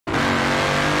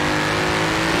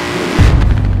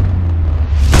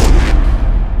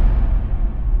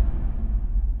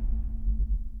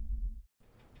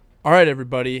All right,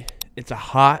 everybody, it's a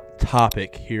hot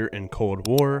topic here in Cold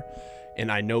War,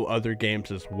 and I know other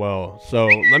games as well. So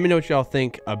let me know what y'all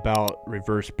think about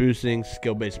reverse boosting,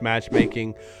 skill-based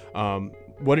matchmaking.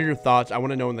 What are your thoughts? I want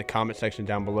to know in the comment section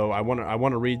down below. I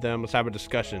want to read them. Let's have a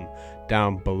discussion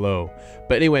down below.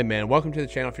 But anyway, man, welcome to the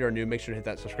channel. If you're new, make sure to hit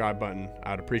that subscribe button.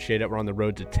 I'd appreciate it. We're on the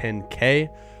road to 10K.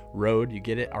 Road, you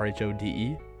get it?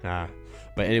 RHODE.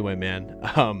 But anyway, man,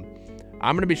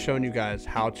 I'm going to be showing you guys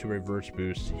how to reverse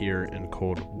boost here in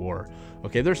Cold War.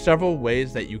 Okay, there's several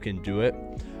ways that you can do it.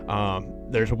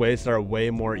 There's ways that are way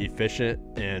more efficient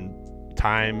and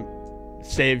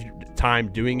save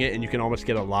time doing it, and you can almost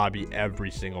get a lobby every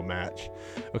single match.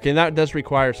 Okay, and that does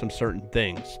require some certain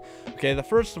things. Okay,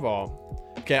 first of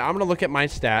all, okay, I'm gonna look at my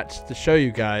stats to show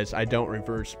you guys I don't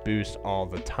reverse boost all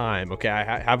the time. Okay,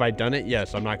 have I done it?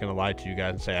 Yes. I'm not gonna lie to you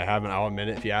guys and say I haven't. I'll admit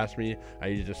it. If you ask me, I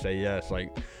usually just say yes.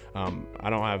 Like, I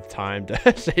don't have time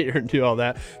to sit here and do all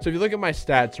that. So if you look at my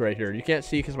stats right here, you can't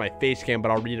see because my face cam,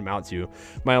 but I'll read them out to you.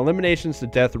 My eliminations to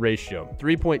death ratio,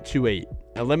 3.28.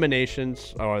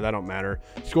 Eliminations, oh, that don't matter.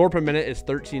 Score per minute is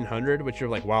 1300, which you're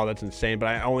like, wow, that's insane, but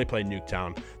I only play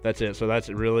Nuketown. That's it. So that's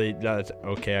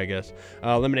okay, I guess.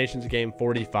 Eliminations game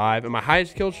 45, and my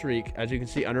highest kill streak, as you can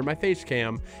see under my face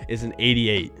cam, is an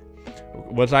 88.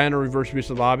 Was I in a reverse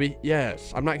boosted lobby?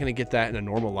 Yes. I'm not going to get that in a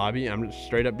normal lobby. I'm just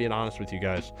straight up being honest with you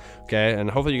guys. Okay, and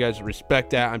hopefully you guys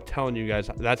respect that. I'm telling you guys,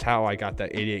 that's how I got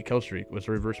that 88 kill streak, was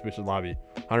a reverse boosted lobby.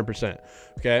 100%.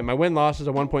 Okay, my win loss is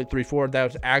a 1.34. That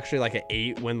was actually like an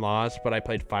 8 win loss, but I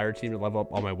played fire team to level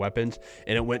up all my weapons,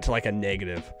 and it went to like a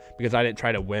negative because I didn't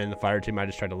try to win the fire team. I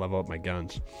just tried to level up my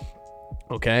guns.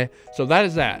 Okay, so that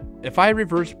is that. If I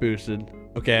reverse boosted,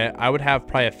 okay, I would have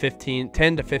probably a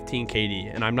 10 to 15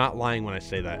 KD, and I'm not lying when I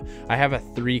say that. I have a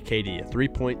 3 KD, a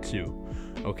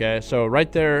 3.2. Okay, so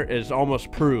right there is almost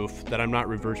proof that I'm not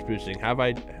reverse boosting. Have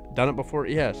I done it before?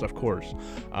 Yes, of course.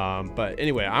 But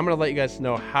anyway, I'm gonna let you guys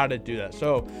know how to do that.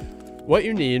 So what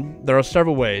you need, there are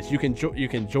several ways. You can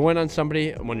join on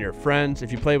somebody, one of your friends.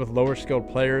 If you play with lower skilled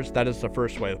players, that is the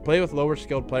first way. Play with lower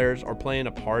skilled players, or play in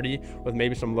a party with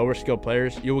maybe some lower skilled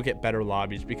players. You will get better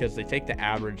lobbies because they take the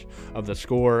average of the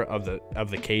score of the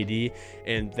KD,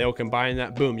 and they'll combine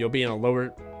that. Boom, you'll be in a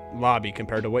lower lobby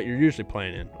compared to what you're usually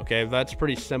playing in. Okay, that's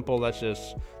pretty simple.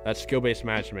 That's skill-based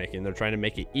matchmaking. They're trying to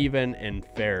make it even and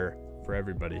fair for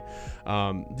everybody.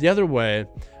 The other way,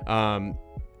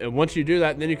 and once you do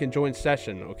that, then you can join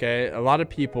session. Okay, a lot of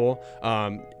people,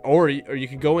 or you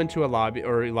can go into a lobby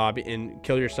and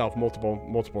kill yourself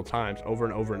multiple times over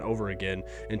and over and over again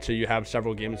until you have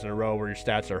several games in a row where your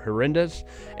stats are horrendous,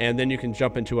 and then you can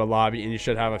jump into a lobby and you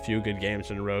should have a few good games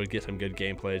in a row, get some good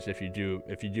gameplays if you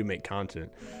do make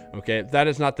content. Okay, that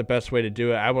is not the best way to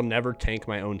do it. I will never tank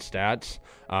my own stats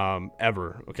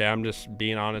ever. Okay, I'm just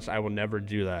being honest. I will never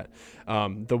do that.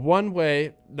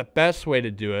 The best way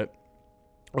to do it,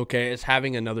 okay, is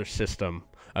having another system,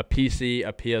 a PC,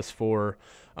 a PS4,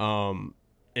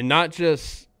 and not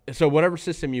just, so whatever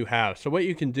system you have. So what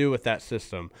you can do with that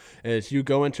system is you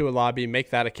go into a lobby, make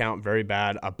that account very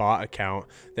bad, a bot account.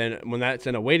 Then when that's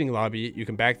in a waiting lobby, you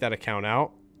can back that account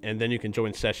out, and then you can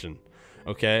join session.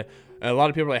 Okay, a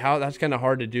lot of people are like, that's kind of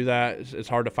hard to do that. It's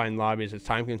hard to find lobbies. It's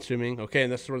time consuming. Okay,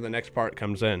 and this is where the next part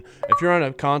comes in. If you're on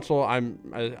a console,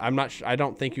 I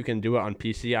don't think you can do it on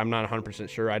PC. I'm not 100%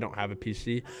 sure. I don't have a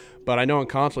PC, but I know on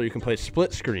console you can play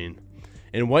split screen.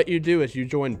 And what you do is you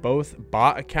join both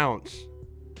bot accounts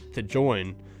to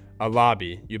join a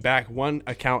lobby. You back one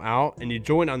account out and you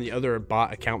join on the other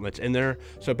bot account that's in there.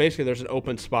 So basically there's an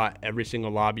open spot every single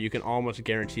lobby. You can almost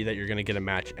guarantee that you're going to get a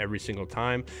match every single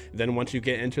time. Then once you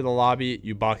get into the lobby,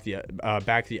 you back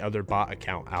the other bot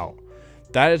account out.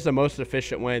 That is the most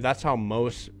efficient way. That's how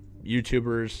most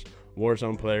YouTubers,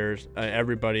 Warzone players,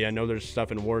 everybody, I know there's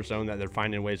stuff in Warzone that they're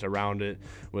finding ways around it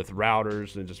with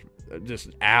routers and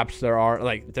just apps. There are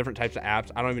like different types of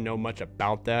apps. I don't even know much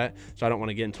about that, so I don't want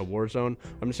to get into Warzone.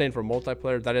 I'm just saying for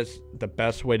multiplayer, that is the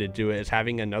best way to do it, is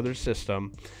having another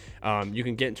system. You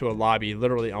can get into a lobby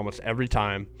literally almost every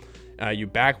time. You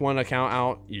back one account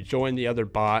out, you join the other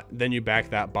bot, then you back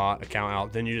that bot account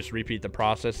out, then you just repeat the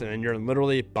process, and then you're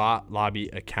literally bot lobby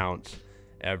accounts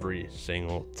every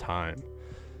single time.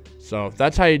 So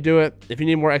that's how you do it. If you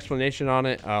need more explanation on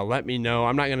it, let me know.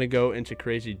 I'm not going to go into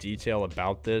crazy detail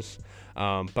about this.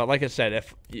 But like I said,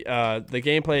 if the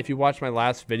gameplay, if you watch my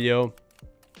last video,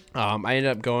 I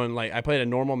ended up going, like, I played a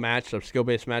normal match of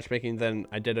skill-based matchmaking, then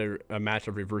I did a match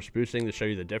of reverse boosting to show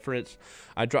you the difference.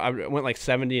 I went like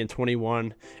 70 and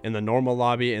 21 in the normal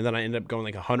lobby, and then I ended up going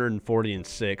like 140 and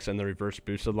 6 in the reverse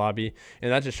boosted lobby.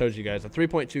 And that just shows you guys a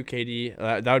 3.2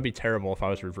 KD. That would be terrible if I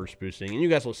was reverse boosting, and you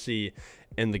guys will see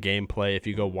in the gameplay if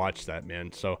you go watch that,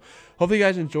 man. So hopefully you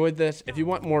guys enjoyed this. If you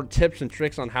want more tips and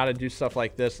tricks on how to do stuff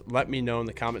like this, let me know in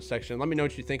the comment section. Let me know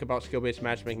what you think about skill-based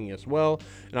matchmaking as well.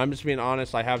 And I'm just being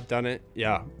honest, I have done it.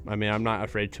 Yeah, I mean, I'm not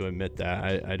afraid to admit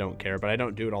that. I don't care, but I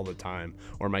don't do it all the time,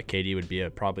 or my KD would be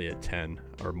probably a 10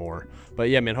 or more. But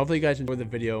yeah, man, hopefully you guys enjoyed the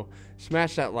video.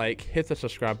 Smash that like, hit the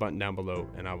subscribe button down below,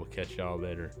 and I will catch y'all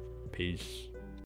later. Peace.